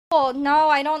Oh, no,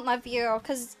 I don't love you,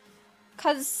 cause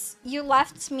you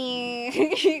left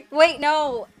me. Wait,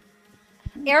 no.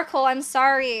 Aircool, I'm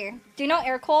sorry. Do you know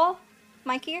Aircool,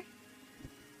 Mikey?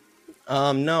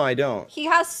 No, I don't. He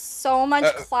has so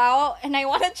much clout, and I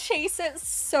want to chase it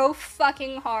so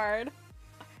fucking hard.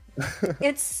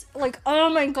 It's like, oh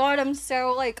my god, I'm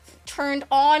so, like, turned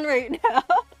on right now.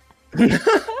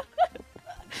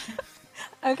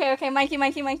 Okay, Mikey.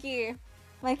 Mikey.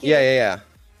 Yeah.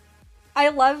 I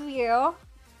love you.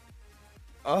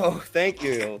 Oh, thank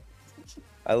you.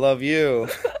 I love you.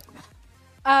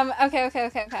 Okay.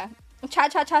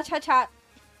 Chat.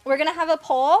 We're gonna have a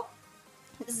poll.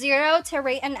 0 to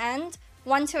rate and end,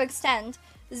 1 to extend.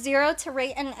 0 to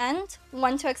rate and end,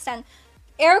 1 to extend.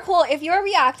 Aircool, if you're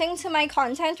reacting to my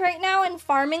content right now and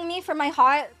farming me for my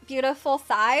hot, beautiful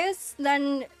thighs,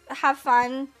 then have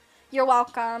fun. You're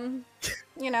welcome.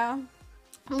 You know,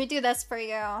 we do this for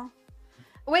you.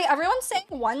 Wait, everyone's saying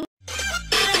 1